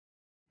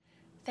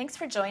Thanks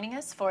for joining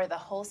us for The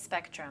Whole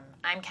Spectrum.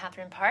 I'm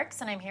Catherine Parks,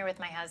 and I'm here with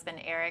my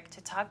husband Erik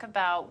to talk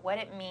about what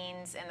it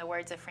means, in the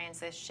words of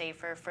Francis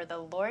Schaeffer, for the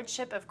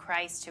Lordship of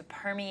Christ to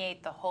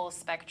permeate the whole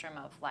spectrum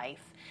of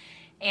life.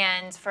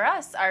 And for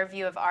us, our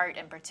view of art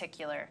in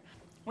particular.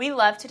 We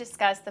love to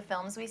discuss the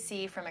films we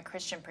see from a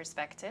Christian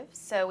perspective,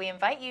 so we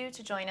invite you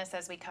to join us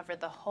as we cover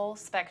the whole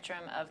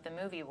spectrum of the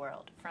movie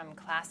world, from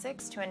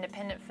classics to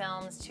independent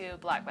films to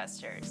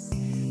blockbusters.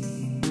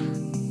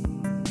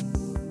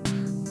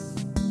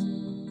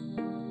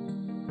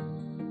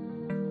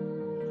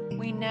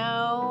 We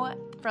know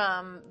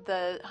from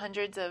the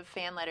hundreds of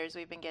fan letters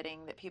we've been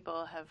getting that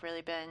people have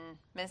really been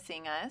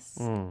missing us.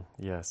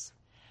 Yes.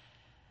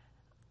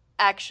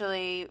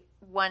 Actually,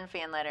 one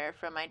fan letter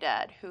from my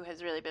dad who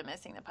has really been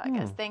missing the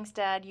podcast. Thanks,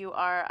 Dad. You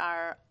are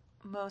our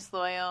most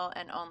loyal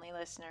and only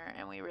listener,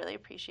 and we really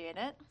appreciate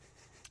it.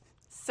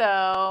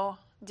 So,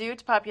 due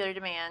to popular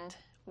demand,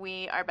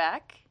 we are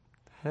back.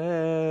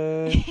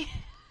 Hey.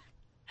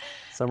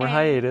 Summer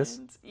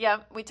hiatus. Yeah,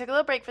 we took a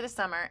little break for the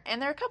summer,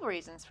 and there are a couple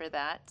reasons for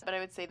that. But I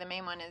would say the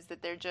main one is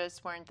that there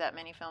just weren't that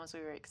many films we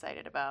were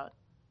excited about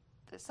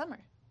this summer.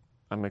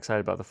 I'm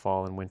excited about the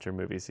fall and winter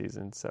movie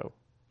season, so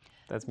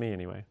that's me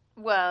anyway.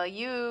 Well,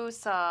 you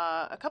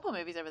saw a couple of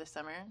movies over the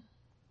summer.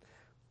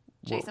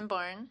 Jason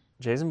Bourne,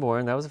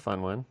 that was a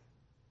fun one.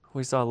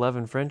 We saw Love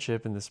and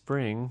Friendship in the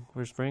spring.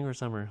 Or spring or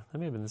summer? That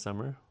may have been the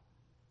summer.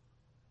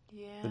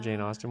 Yeah. The Jane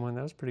Austen one,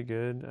 that was pretty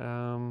good.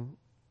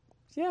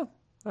 Yeah,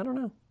 I don't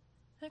know.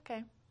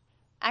 Okay.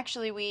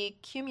 Actually, we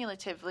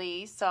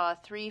cumulatively saw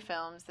 3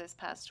 films this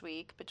past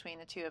week between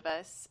the two of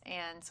us,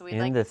 and so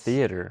In the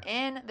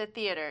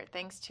theater,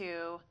 thanks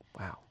to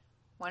wow,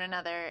 one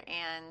another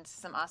and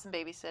some awesome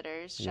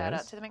babysitters. Shout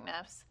out to the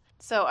McNeffs.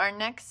 So our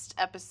next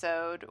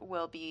episode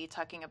will be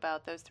talking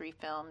about those 3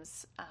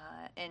 films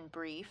in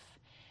brief.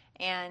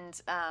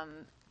 And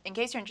in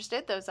case you're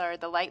interested, those are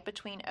The Light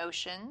Between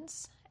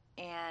Oceans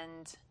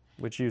and...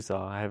 Which you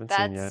saw. I haven't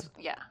seen yet.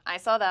 Yeah, I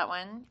saw that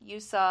one. You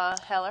saw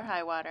Hell or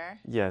High Water.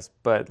 Yes,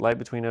 but Light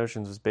Between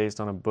Oceans was based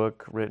on a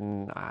book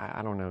written,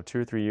 I don't know, 2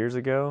 or 3 years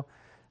ago.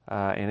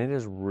 And it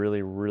is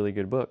really, really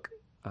good book.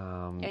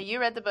 Yeah, you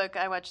read the book.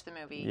 I watched the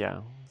movie.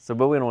 Yeah. So,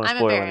 but we don't want to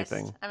spoil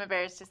anything. I'm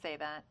embarrassed to say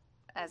that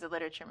as a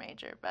literature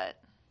major, but...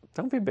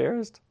 Don't be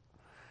embarrassed.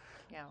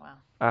 Yeah,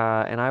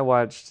 well. And I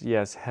watched,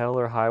 Hell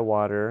or High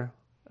Water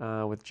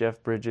with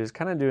Jeff Bridges,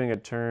 kind of doing a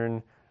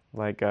turn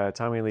like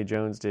Tommy Lee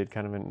Jones did,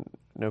 kind of in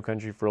No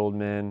Country for Old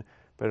Men,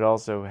 but it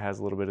also has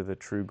a little bit of the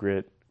True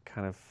Grit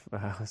kind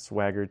of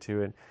swagger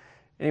to it.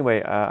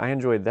 Anyway, I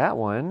enjoyed that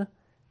one.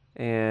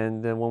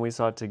 And then one we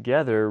saw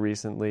together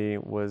recently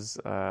was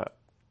a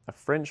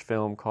French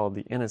film called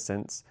The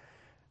Innocents.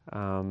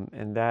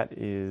 And that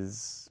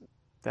was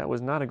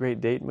not a great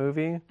date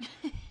movie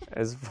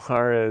as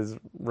far as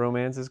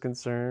romance is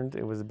concerned.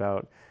 It was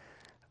about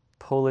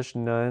Polish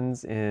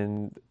nuns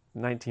in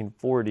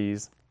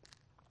 1940s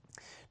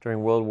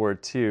during World War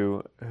II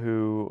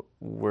who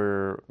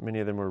many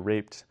of them were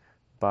raped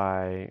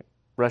by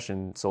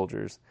Russian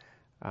soldiers.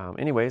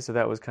 Anyway, so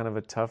that was kind of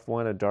a tough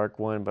one, a dark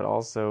one, but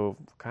also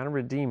kind of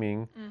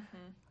redeeming.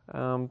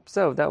 Mm-hmm.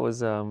 So that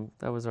was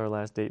our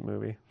last date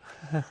movie.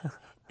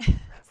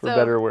 For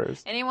better or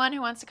worse. Anyone who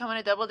wants to come on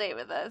a double date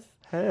with us,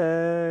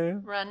 hey,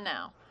 run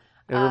now.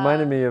 It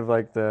reminded me of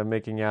like the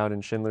making out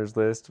in Schindler's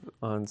List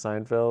on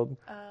Seinfeld,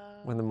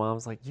 when the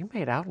mom's like, "You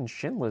made out in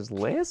Schindler's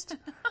List?"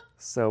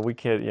 So we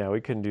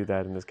couldn't do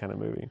that in this kind of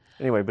movie.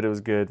 Anyway, but it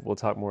was good. We'll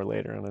talk more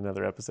later on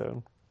another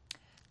episode.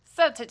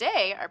 So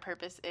today, our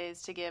purpose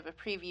is to give a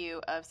preview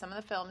of some of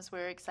the films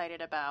we're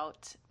excited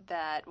about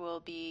that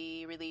will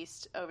be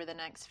released over the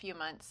next few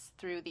months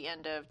through the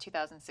end of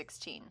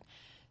 2016.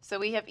 So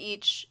we have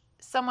each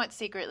somewhat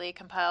secretly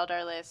compiled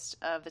our list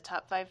of the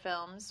top 5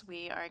 films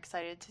we are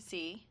excited to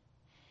see.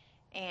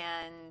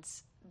 And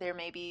there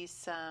may be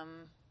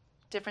some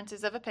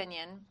differences of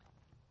opinion,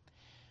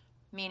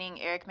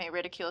 meaning Erik may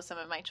ridicule some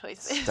of my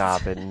choices.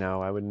 Stop it.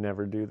 No, I would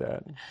never do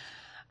that.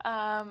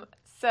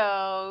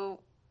 So,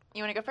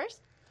 you want to go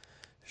first?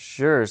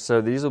 Sure. So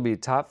these will be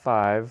top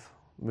 5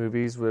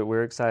 movies that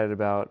we're excited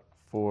about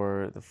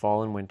for the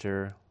fall and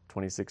winter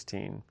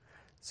 2016.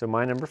 So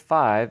my number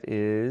 5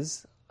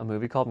 is a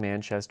movie called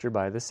Manchester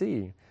by the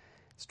Sea.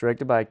 It's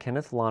directed by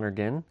Kenneth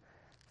Lonergan,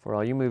 for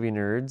all you movie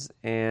nerds.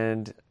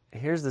 And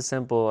here's the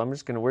simple,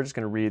 we're just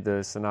gonna read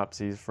the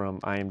synopses from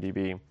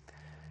IMDb.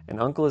 An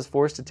uncle is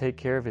forced to take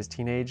care of his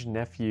teenage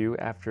nephew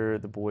after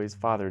the boy's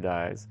father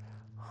dies.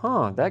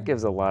 That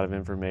gives a lot of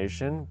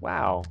information.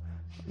 Wow.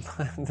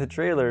 The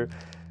trailer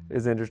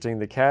is interesting.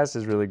 The cast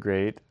is really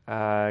great.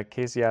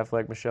 Casey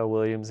Affleck, Michelle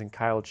Williams, and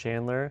Kyle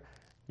Chandler.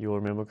 You will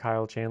remember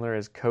Kyle Chandler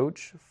as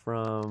Coach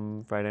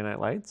from Friday Night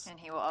Lights. And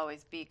he will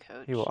always be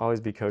Coach. He will always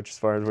be Coach as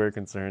far as we're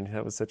concerned.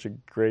 That was such a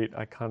great,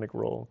 iconic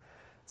role.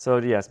 So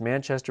yes,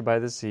 Manchester by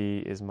the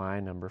Sea is my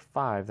number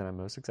 5 that I'm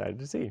most excited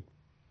to see.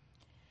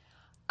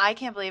 I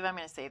can't believe I'm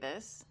going to say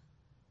this,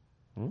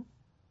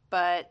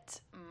 but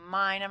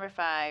my number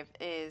 5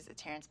 is a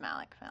Terrence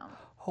Malick film.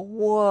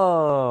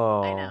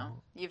 Whoa. I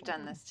know. You've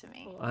done this to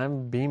me.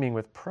 I'm beaming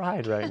with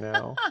pride right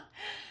now.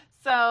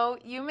 So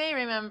you may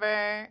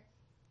remember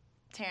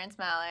Terrence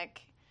Malick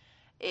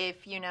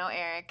if you know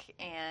Erik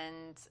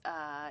and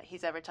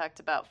he's ever talked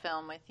about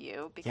film with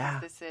you,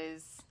 because this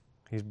is...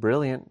 He's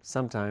brilliant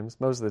sometimes,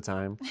 most of the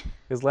time.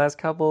 His last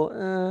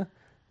couple,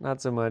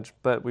 not so much,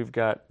 but we've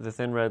got The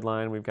Thin Red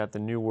Line, we've got The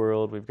New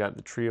World, we've got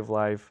The Tree of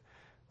Life,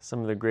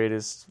 some of the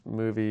greatest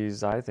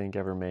movies I think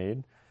ever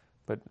made,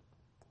 but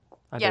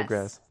I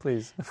digress.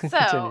 Please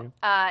continue.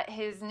 So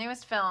his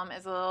newest film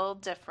is a little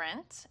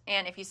different,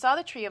 and if you saw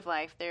The Tree of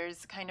Life,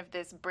 there's kind of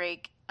this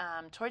break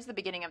towards the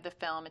beginning of the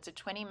film. It's a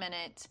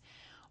 20-minute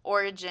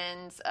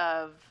origins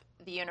of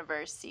the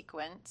universe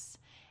sequence,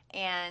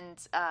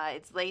 and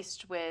it's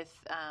laced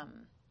with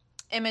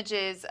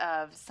images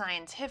of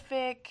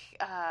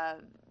scientific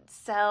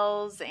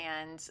cells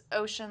and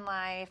ocean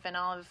life and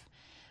all of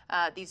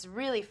these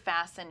really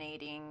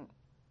fascinating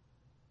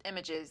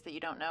images that you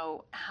don't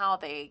know how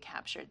they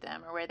captured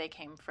them or where they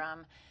came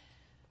from.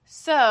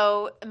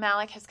 So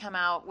Malick has come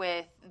out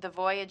with The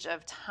Voyage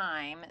of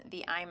Time,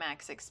 the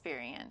IMAX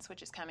experience,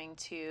 which is coming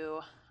to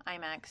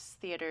IMAX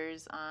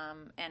theaters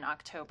in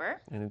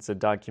October. And it's a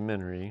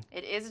documentary.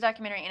 It is a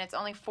documentary, and it's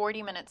only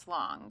 40 minutes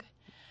long.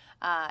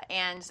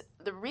 And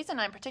the reason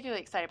I'm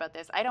particularly excited about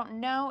this, I don't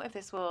know if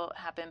this will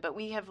happen, but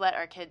we have let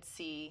our kids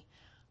see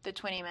the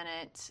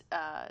 20-minute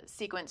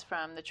sequence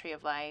from The Tree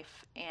of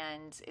Life,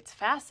 and it's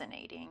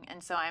fascinating.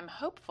 And so I'm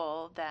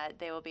hopeful that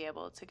they will be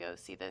able to go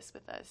see this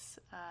with us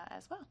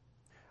as well.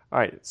 All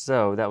right,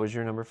 so that was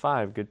your number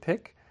 5. Good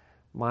pick.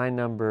 My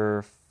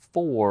number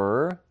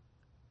 4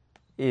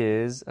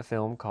 is a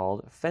film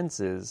called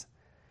Fences.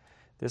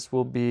 This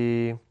will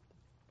be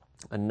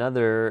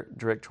another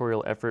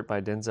directorial effort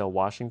by Denzel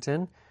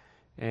Washington,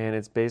 and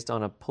it's based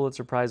on a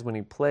Pulitzer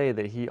Prize-winning play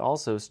that he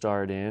also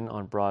starred in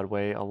on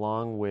Broadway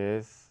along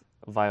with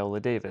Viola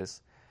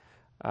Davis.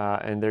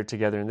 And they're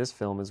together in this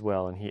film as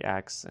well, and he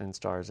acts and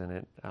stars in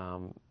it,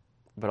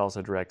 but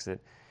also directs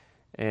it.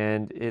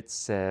 And it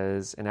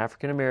says, an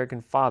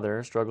African-American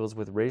father struggles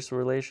with racial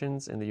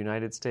relations in the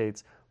United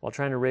States while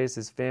trying to raise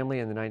his family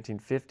in the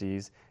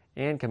 1950s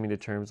and coming to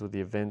terms with the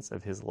events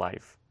of his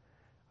life.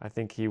 I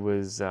think he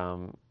was,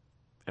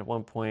 at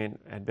one point,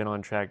 had been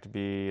on track to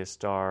be a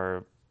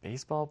star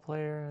baseball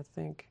player, I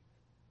think.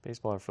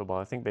 Baseball or football?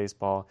 I think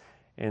baseball.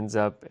 Ends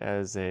up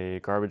as a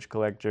garbage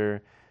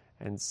collector.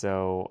 And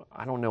so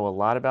I don't know a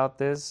lot about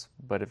this,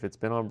 but if it's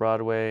been on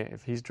Broadway,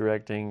 if he's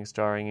directing,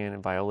 starring in,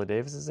 and Viola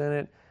Davis is in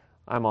it,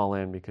 I'm all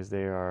in because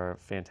they are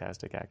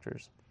fantastic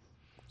actors.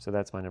 So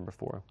that's my number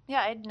 4.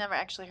 Yeah, I'd never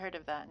actually heard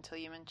of that until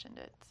you mentioned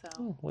it. So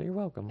Oh, well, you're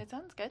welcome. It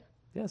sounds good.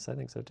 Yes, I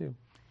think so too.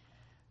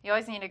 You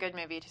always need a good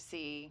movie to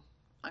see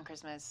on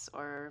Christmas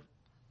or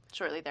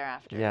shortly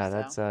thereafter. Yeah,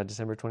 that's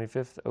December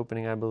 25th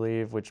opening, I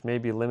believe, which may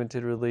be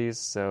limited release,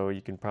 so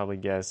you can probably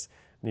guess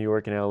New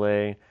York and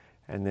LA,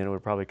 and then it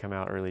would probably come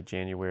out early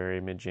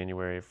January,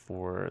 mid-January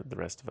for the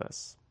rest of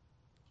us.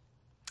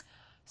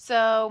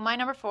 So my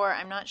number 4,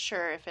 I'm not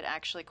sure if it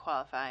actually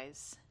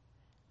qualifies.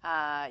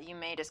 You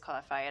may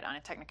disqualify it on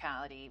a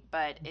technicality,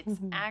 but it's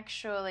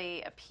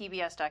actually a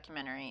PBS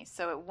documentary,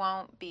 so it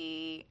won't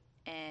be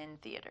in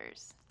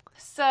theaters.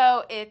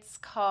 So it's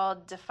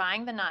called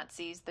Defying the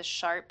Nazis, The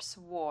Sharps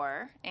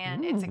War,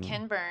 and it's a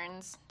Ken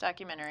Burns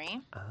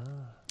documentary.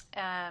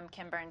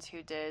 Ken Burns,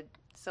 who did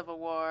Civil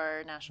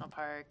War, National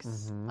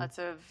Parks, lots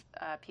of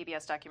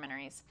PBS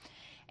documentaries.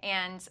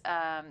 And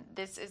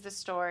this is the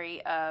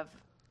story of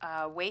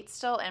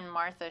Waitstill and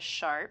Martha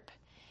Sharp,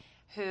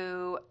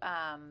 who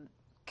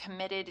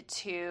committed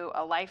to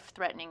a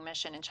life-threatening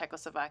mission in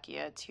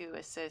Czechoslovakia to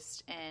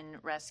assist in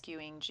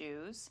rescuing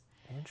Jews.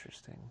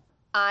 Interesting.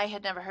 I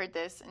had never heard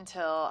this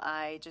until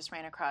I just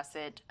ran across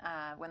it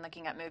when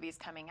looking at movies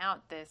coming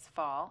out this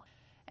fall.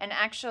 And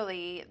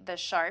actually, the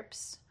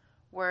Sharps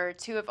were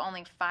 2 of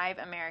only 5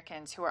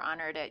 Americans who were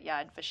honored at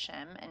Yad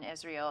Vashem in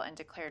Israel and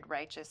declared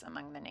righteous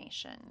among the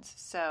nations.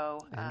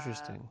 So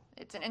interesting.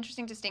 It's an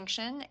interesting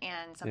distinction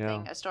and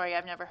something, a story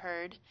I've never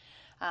heard.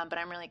 But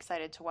I'm really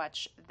excited to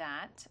watch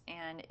that.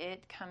 And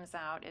it comes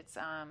out, it's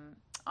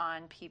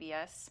on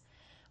PBS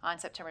on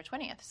September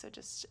 20th, so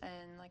just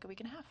in like a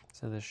week and a half.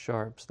 So the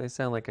Sharps, they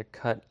sound like a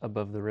cut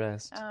above the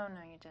rest. Oh,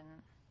 no, you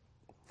didn't.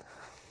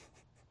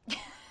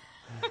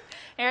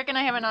 Erik and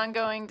I have an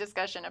ongoing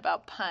discussion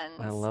about puns.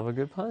 I love a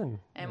good pun.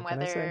 And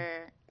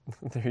whether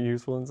they're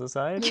useful in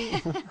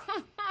society.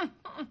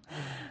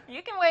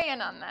 You can weigh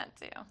in on that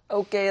too.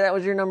 Okay, that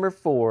was your number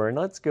 4, and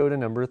let's go to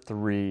number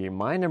 3.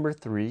 My number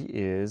 3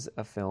 is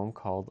a film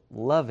called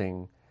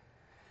Loving.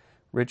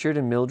 Richard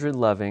and Mildred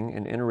Loving,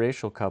 an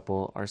interracial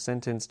couple, are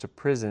sentenced to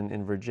prison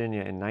in Virginia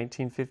in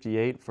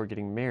 1958 for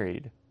getting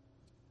married.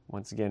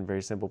 Once again,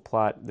 very simple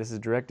plot. This is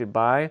directed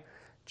by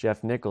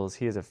Jeff Nichols.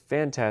 He is a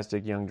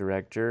fantastic young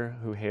director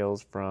who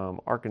hails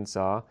from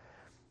Arkansas.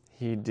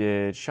 He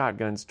did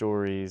Shotgun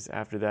Stories.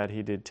 After that,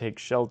 he did Take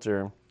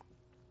Shelter.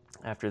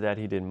 After that,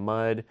 he did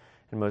Mud.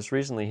 And most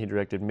recently, he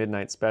directed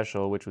Midnight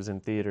Special, which was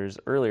in theaters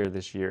earlier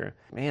this year.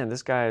 Man,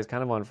 this guy is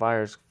kind of on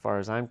fire as far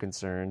as I'm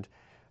concerned.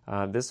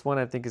 This one,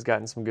 I think, has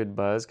gotten some good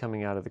buzz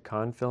coming out of the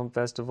Cannes Film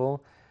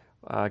Festival.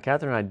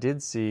 Catherine and I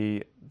did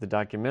see the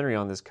documentary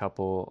on this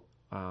couple.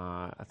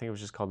 I think it was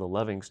just called The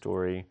Loving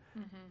Story,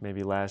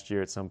 maybe last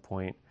year at some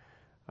point.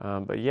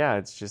 But yeah,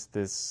 it's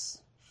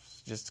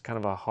just kind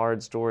of a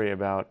hard story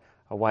about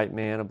a white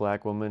man, a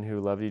black woman who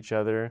loved each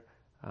other,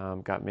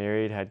 got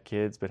married, had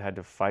kids, but had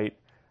to fight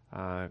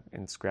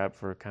and scrap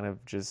for kind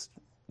of just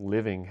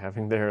living,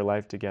 having their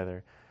life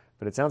together.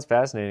 But it sounds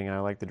fascinating, and I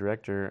like the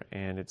director,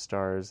 and it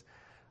stars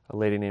a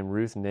lady named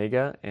Ruth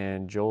Negga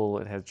and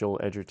it has Joel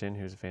Edgerton,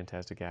 who's a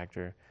fantastic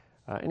actor.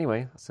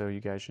 Anyway, so you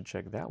guys should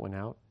check that one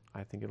out.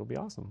 I think it'll be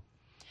awesome.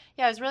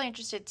 Yeah, I was really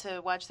interested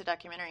to watch the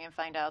documentary and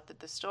find out that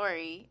the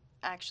story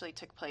actually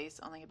took place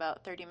only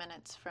about 30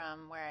 minutes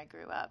from where I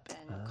grew up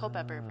in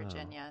Culpeper,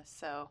 Virginia.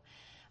 So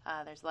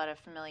there's a lot of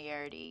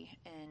familiarity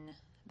in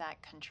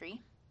that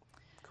country.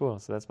 Cool.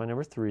 So that's my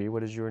number 3.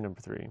 What is your number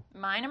 3?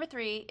 My number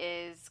 3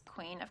 is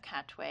Queen of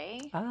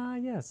Katwe. Ah,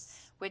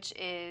 yes. Which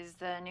is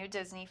the new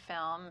Disney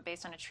film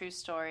based on a true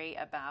story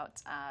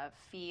about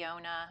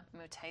Fiona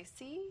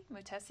Mutesi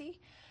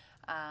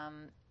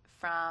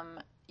from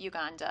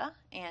Uganda.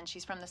 And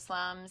she's from the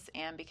slums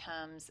and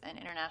becomes an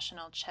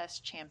international chess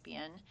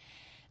champion.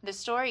 The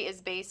story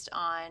is based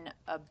on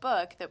a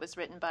book that was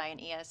written by an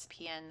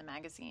ESPN the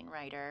magazine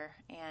writer,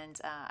 and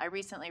I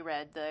recently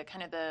read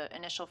the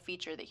initial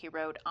feature that he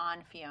wrote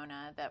on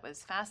Fiona that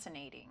was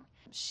fascinating.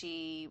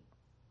 She,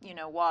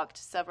 walked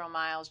several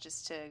miles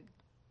just to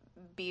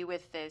be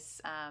with this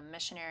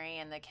missionary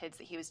and the kids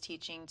that he was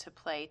teaching to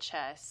play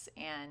chess,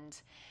 and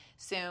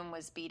soon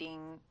was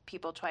beating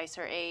people twice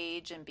her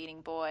age and beating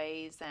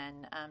boys,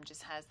 and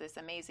just has this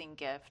amazing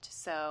gift.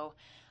 So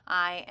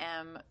I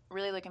am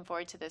really looking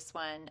forward to this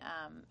one,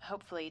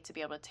 hopefully to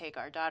be able to take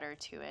our daughter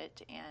to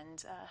it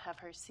and have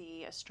her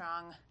see a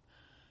strong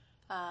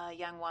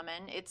young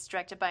woman. It's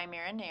directed by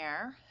Mira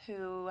Nair,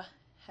 who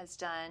has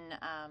done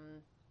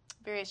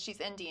she's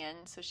Indian,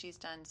 so she's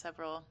done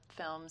several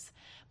films,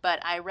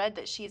 but I read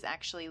that she's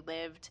actually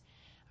lived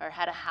or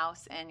had a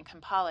house in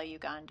Kampala,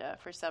 Uganda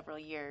for several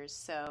years,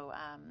 so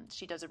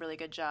she does a really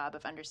good job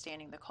of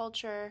understanding the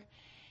culture.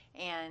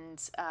 And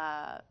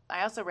I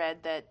also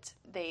read that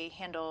they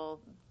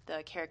handle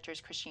the character's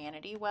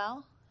Christianity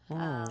well.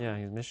 Yeah,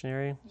 he's a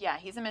missionary. Yeah,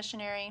 he's a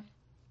missionary,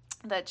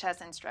 the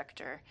chess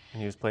instructor.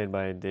 And he was played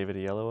by David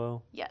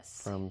Oyelowo.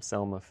 Yes. From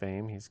Selma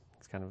fame. He's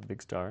kind of a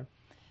big star.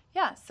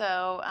 Yeah,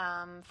 so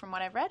from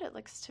what I've read, it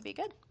looks to be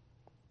good.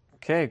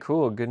 Okay,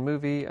 cool. Good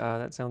movie.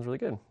 That sounds really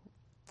good.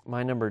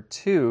 My number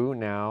 2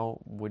 now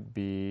would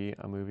be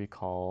a movie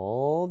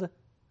called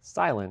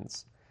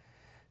Silence.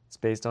 It's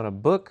based on a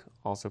book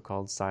also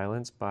called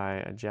Silence by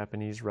a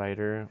Japanese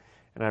writer.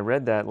 And I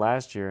read that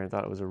last year and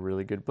thought it was a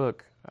really good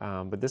book.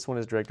 But this one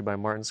is directed by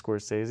Martin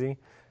Scorsese,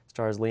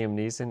 stars Liam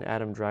Neeson,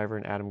 Adam Driver,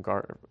 and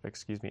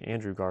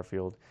Andrew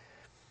Garfield.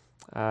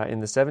 In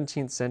the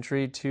 17th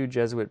century, 2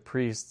 Jesuit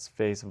priests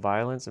face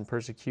violence and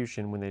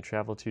persecution when they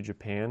travel to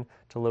Japan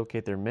to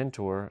locate their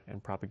mentor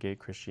and propagate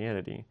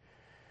Christianity.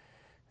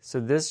 So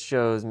this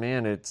shows,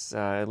 man, it's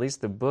at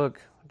least the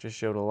book just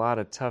showed a lot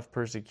of tough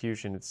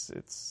persecution.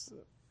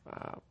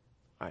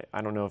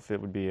 I don't know if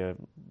it would be a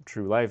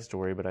true life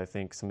story, but I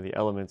think some of the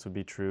elements would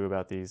be true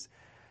about these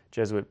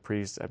Jesuit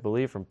priests, I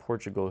believe from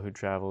Portugal, who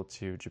travel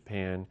to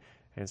Japan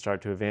and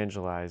start to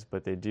evangelize.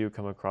 But they do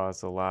come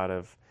across a lot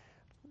of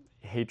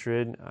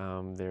hatred.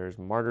 There's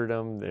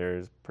martyrdom,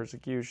 there's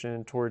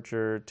persecution,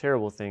 torture,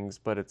 terrible things,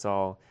 but it's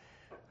all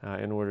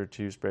in order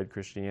to spread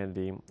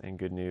Christianity and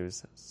good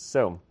news.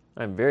 So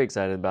I'm very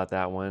excited about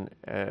that one.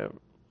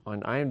 On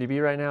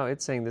IMDb right now,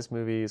 it's saying this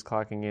movie is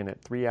clocking in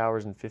at 3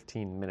 hours and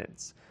 15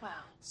 minutes. Wow.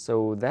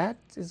 So that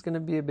is going to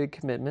be a big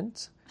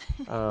commitment.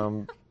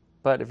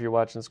 But if you're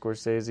watching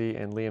Scorsese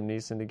and Liam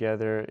Neeson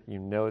together, you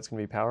know it's going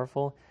to be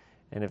powerful.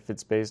 And if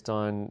it's based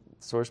on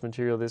source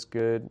material this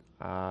good,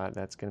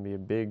 that's going to be a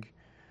big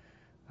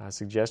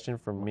suggestion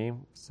from me.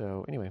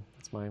 So anyway,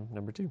 that's my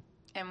number 2.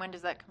 And when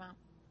does that come out?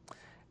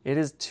 It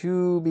is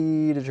to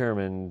be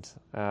determined.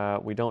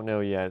 We don't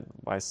know yet.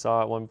 I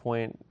saw at one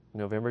point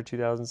November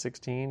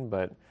 2016,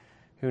 but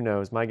who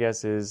knows? My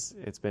guess is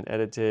it's been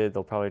edited.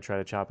 They'll probably try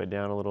to chop it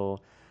down a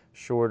little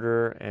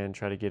shorter and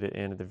try to get it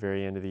in at the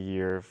very end of the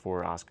year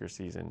for Oscar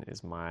season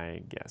is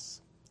my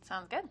guess.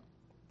 Sounds good.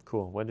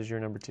 Cool. What is your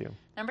number 2?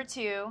 Number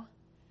 2,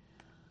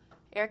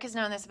 Eric has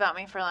known this about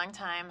me for a long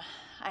time.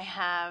 I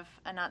have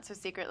a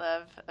not-so-secret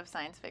love of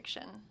science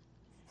fiction.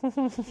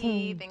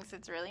 He thinks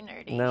it's really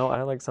nerdy. No,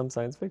 I like some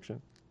science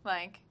fiction.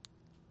 Like?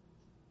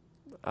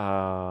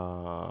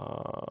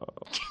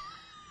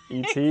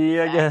 E.T.,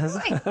 I guess.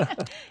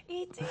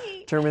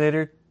 E.T.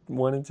 Terminator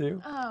 1 and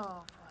 2.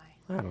 Oh,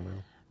 boy. I don't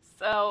know.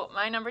 So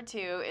my number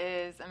 2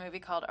 is a movie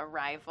called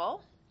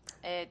Arrival.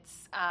 It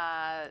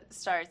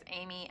stars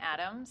Amy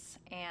Adams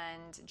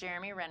and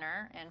Jeremy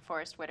Renner and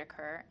Forrest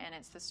Whitaker, and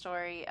it's the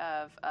story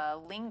of a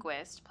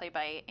linguist played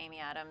by Amy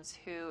Adams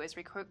who is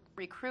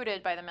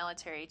recruited by the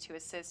military to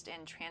assist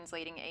in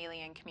translating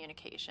alien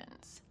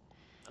communications.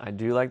 I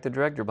do like the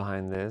director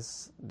behind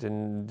this,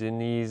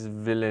 Denis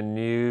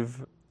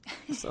Villeneuve.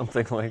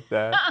 something like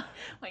that.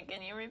 Wait,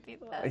 can you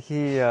repeat that?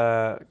 He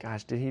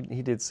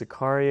did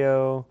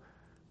Sicario.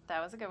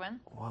 That was a good one.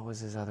 What was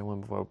his other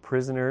one before?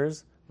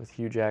 Prisoners with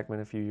Hugh Jackman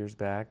a few years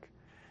back.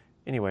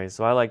 Anyway,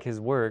 so I like his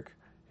work,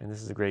 and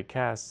this is a great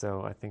cast,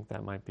 so I think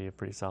that might be a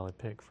pretty solid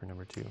pick for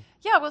number 2.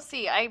 Yeah, we'll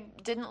see. I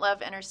didn't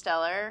love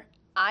Interstellar.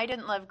 I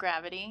didn't love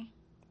Gravity.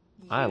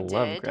 I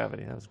love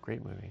Gravity. That was a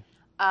great movie.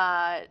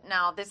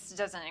 Now, this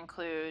doesn't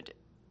include,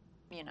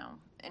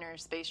 inner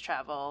space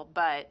travel,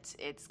 but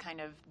it's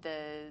kind of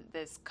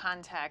this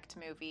Contact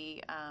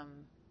movie.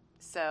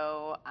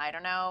 So I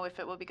don't know if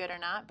it will be good or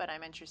not, but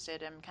I'm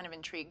interested. I'm kind of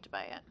intrigued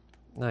by it.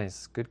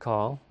 Nice. Good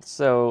call.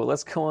 So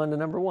let's go on to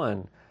number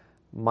 1.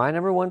 My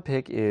number 1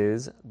 pick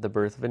is The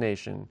Birth of a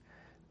Nation.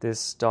 This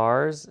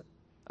stars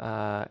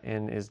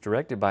and is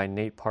directed by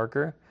Nate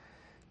Parker.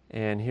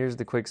 And here's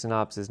the quick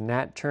synopsis.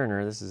 Nat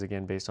Turner, this is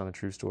again based on a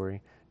true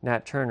story,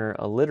 Nat Turner,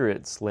 a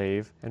literate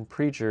slave and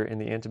preacher in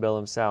the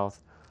antebellum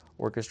South,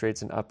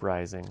 orchestrates an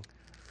uprising.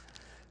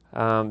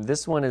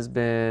 This one has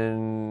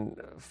been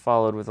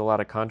followed with a lot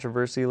of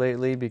controversy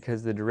lately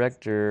because the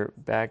director,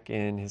 back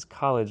in his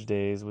college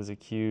days, was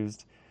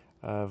accused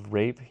of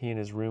rape. He and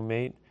his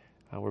roommate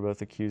were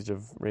both accused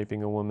of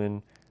raping a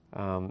woman,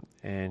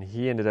 and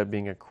he ended up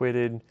being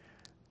acquitted,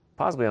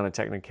 possibly on a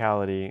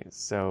technicality,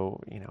 so,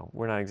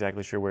 we're not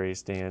exactly sure where he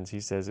stands. He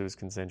says it was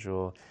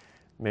consensual,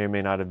 may or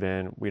may not have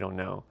been, we don't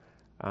know.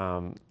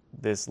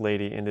 This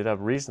lady ended up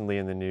recently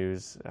in the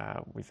news.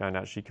 We found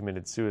out she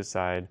committed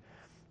suicide.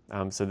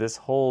 So this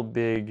whole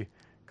big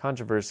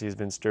controversy has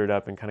been stirred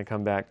up and kind of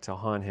come back to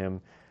haunt him.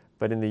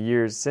 But in the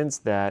years since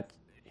that,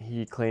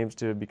 he claims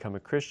to have become a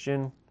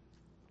Christian.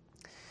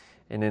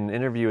 In an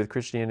interview with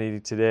Christianity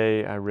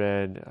Today, I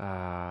read,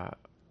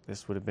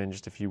 this would have been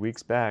just a few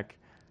weeks back,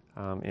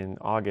 in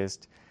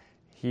August,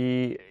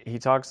 he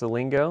talks the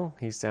lingo.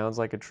 He sounds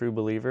like a true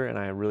believer, and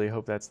I really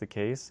hope that's the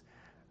case.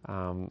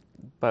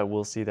 But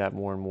we'll see that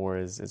more and more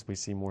as we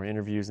see more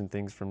interviews and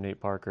things from Nate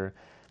Parker.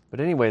 But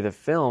anyway, the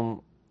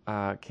film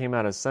came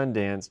out of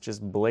Sundance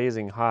just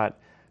blazing hot.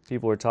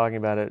 People were talking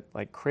about it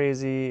like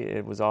crazy.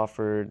 It was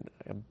offered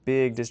a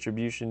big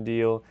distribution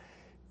deal,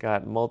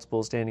 got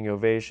multiple standing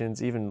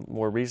ovations. Even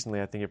more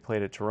recently, I think it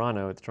played at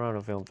Toronto, at the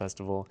Toronto Film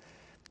Festival,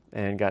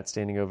 and got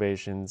standing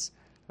ovations.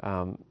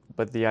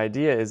 But the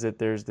idea is that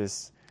there's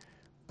this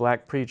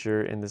black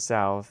preacher in the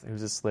South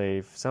who's a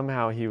slave.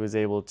 Somehow he was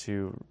able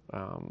to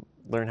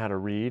learn how to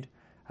read.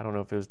 I don't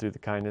know if it was through the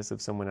kindness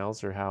of someone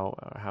else or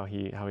how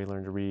he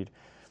learned to read.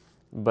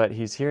 But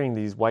he's hearing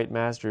these white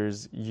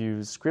masters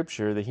use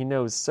scripture that he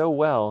knows so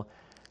well,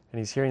 and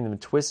he's hearing them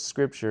twist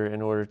scripture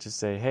in order to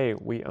say, hey,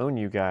 we own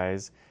you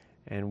guys,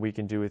 and we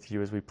can do with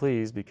you as we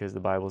please because the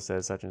Bible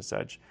says such and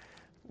such.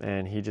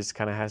 And he just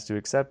kind of has to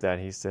accept that.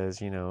 He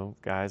says,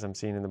 guys, I'm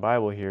seeing in the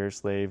Bible here,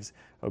 slaves,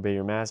 obey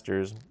your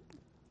masters.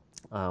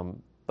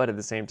 But at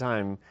the same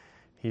time,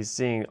 he's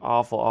seeing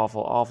awful,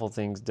 awful, awful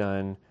things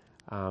done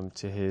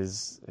to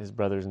his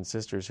brothers and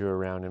sisters who are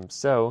around him.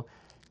 So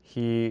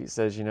he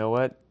says, you know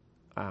what?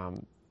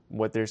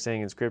 What they're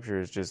saying in Scripture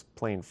is just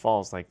plain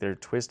false. Like they're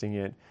twisting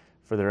it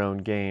for their own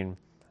gain.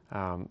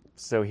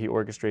 So he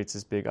orchestrates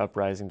this big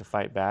uprising to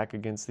fight back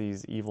against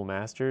these evil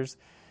masters.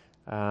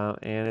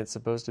 And it's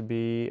supposed to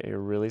be a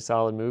really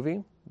solid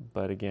movie.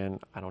 But again,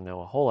 I don't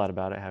know a whole lot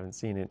about it. I haven't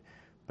seen it.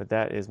 But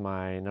that is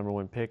my number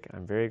 1 pick.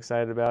 I'm very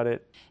excited about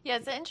it. Yeah,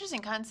 it's an interesting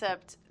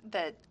concept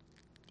that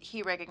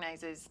he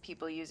recognizes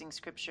people using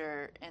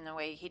Scripture in a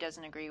way he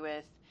doesn't agree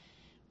with.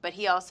 But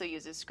he also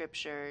uses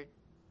Scripture,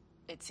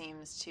 it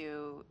seems,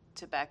 to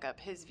back up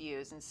his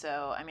views. And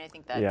so, I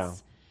think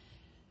that's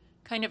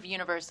kind of a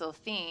universal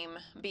theme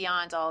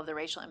beyond all of the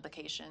racial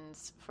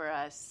implications for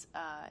us.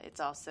 It's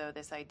also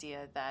this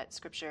idea that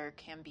Scripture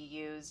can be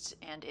used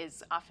and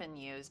is often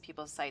used.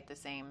 People cite the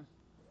same,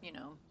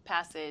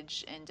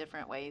 passage in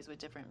different ways with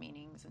different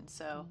meanings. And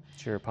so...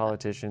 Sure,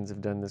 politicians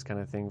have done this kind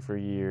of thing for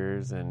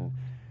years, and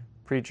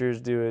preachers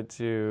do it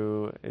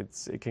too.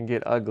 It can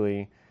get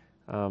ugly.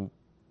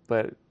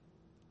 But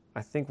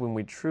I think when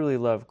we truly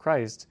love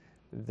Christ,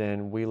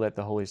 then we let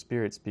the Holy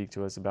Spirit speak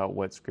to us about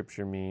what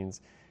Scripture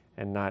means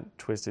and not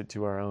twist it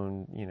to our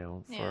own,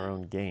 for our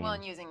own gain. Well,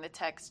 and using the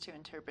text to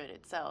interpret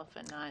itself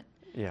and not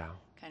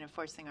kind of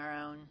forcing our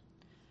own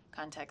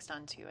context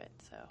onto it.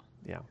 So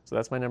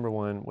that's my number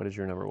 1. What is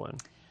your number 1?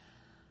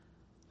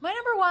 My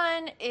number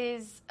 1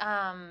 is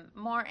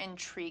more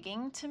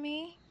intriguing to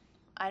me.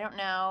 I don't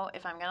know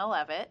if I'm going to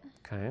love it.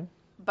 Okay.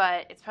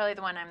 But it's probably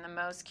the one I'm the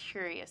most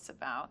curious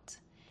about.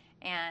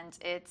 And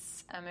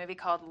it's a movie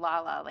called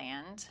La La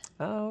Land.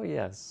 Oh,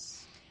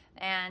 yes.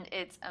 And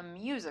it's a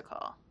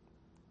musical.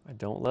 I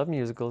don't love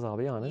musicals, I'll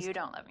be honest. You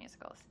don't love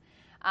musicals.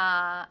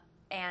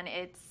 And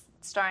it's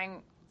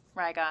starring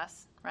Ryan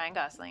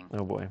Gosling.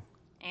 Oh, boy.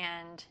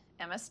 And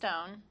Emma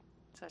Stone.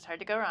 So it's hard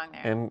to go wrong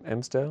there.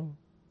 M. Stone?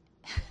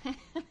 If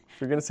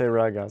you're going to say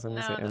Ryan Gosling,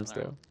 I'm going to say M.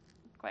 Stone.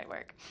 Quite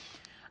work.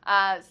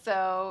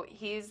 So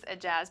he's a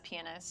jazz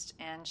pianist,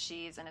 and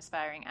she's an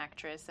aspiring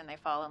actress, and they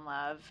fall in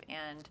love.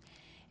 And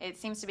it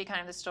seems to be kind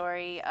of the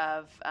story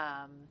of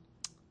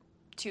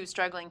two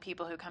struggling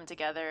people who come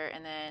together,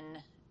 and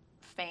then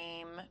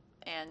fame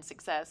and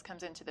success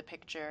comes into the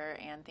picture,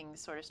 and things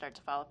sort of start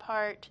to fall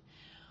apart,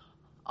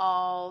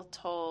 all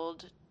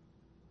told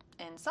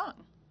in song,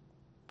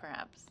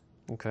 perhaps.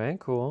 Okay,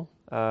 cool.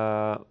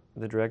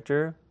 The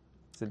director,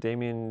 is it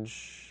Damien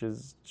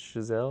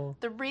Chazelle?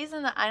 The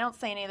reason that I don't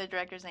say any of the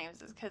directors'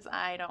 names is because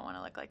I don't want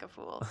to look like a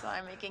fool, so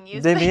I'm making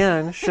you say.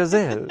 Damien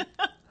Chazelle.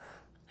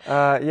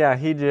 Yeah,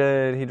 he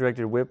did. He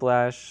directed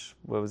Whiplash.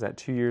 What was that?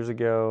 2 years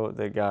ago.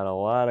 That got a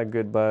lot of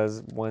good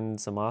buzz. Won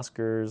some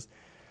Oscars.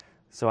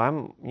 So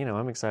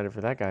I'm excited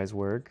for that guy's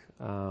work.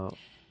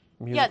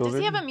 Yeah, does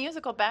he have a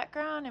musical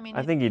background?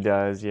 I think he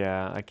does.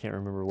 Yeah, I can't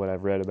remember what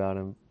I've read about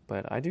him,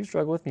 but I do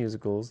struggle with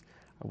musicals.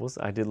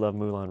 I did love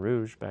Moulin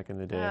Rouge back in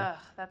the day. Ugh,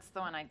 that's the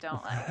one I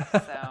don't like.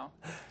 So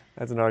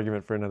that's an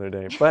argument for another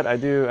day. But I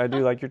do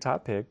like your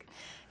top pick.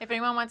 if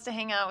anyone wants to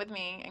hang out with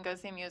me and go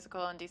see a musical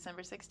on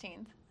December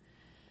 16th,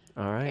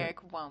 all right.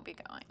 Eric won't be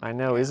going. I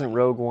know. Apparently. Isn't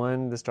Rogue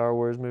One, the Star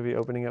Wars movie,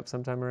 opening up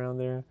sometime around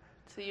there?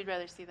 So you'd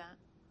rather see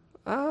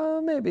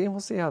that? Maybe. We'll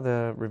see how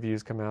the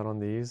reviews come out on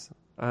these.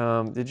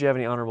 Did you have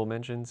any honorable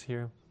mentions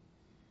here?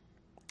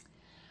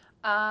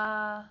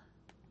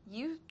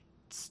 You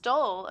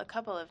stole a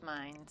couple of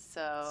mine,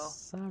 so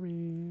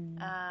sorry.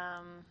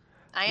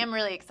 I am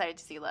really excited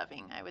to see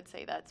Loving. I would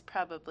say that's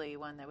probably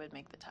one that would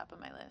make the top of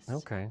my list.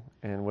 Okay.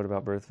 And what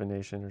about Birth of a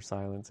Nation or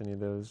Silence? Any of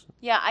those?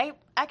 Yeah, I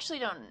actually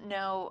don't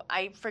know.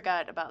 I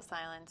forgot about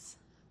Silence,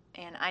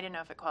 and I didn't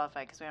know if it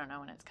qualified because we don't know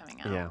when it's coming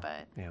out. Yeah.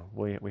 But Yeah.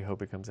 We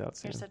hope it comes out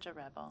soon. You're such a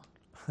rebel.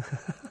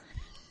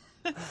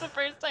 It's the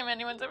first time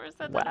anyone's ever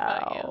said that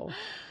about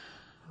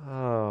you.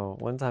 Oh,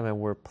 one time I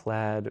wore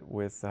plaid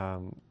with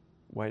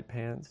white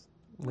pants.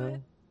 No.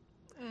 What?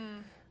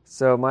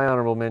 So my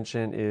honorable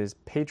mention is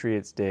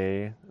Patriots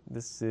Day.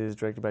 This is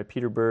directed by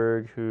Peter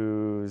Berg,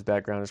 whose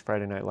background is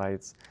Friday Night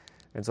Lights,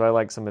 and so I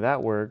like some of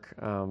that work.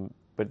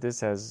 But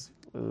this has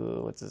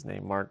what's his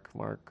name? Mark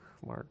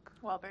Wahlberg.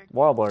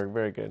 Wahlberg,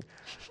 very good.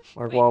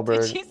 Mark Wait,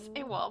 Wahlberg. Did you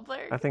say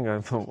Wahlberg?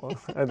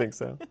 I think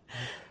so.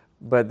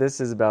 But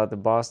this is about the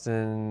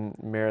Boston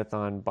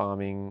Marathon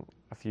bombing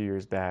a few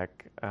years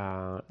back,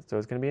 so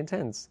it's going to be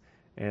intense,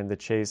 and the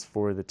chase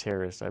for the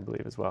terrorists, I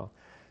believe, as well.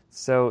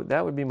 So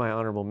that would be my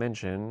honorable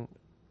mention.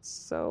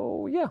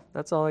 So yeah,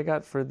 that's all I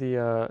got for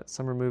the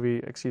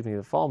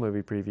the fall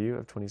movie preview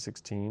of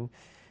 2016.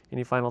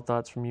 Any final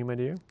thoughts from you, my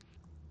dear?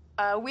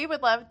 We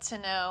would love to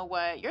know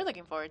what you're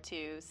looking forward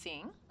to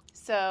seeing.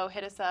 So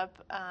hit us up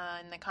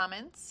in the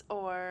comments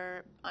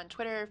or on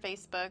Twitter or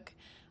Facebook.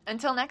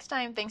 Until next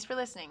time, thanks for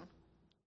listening.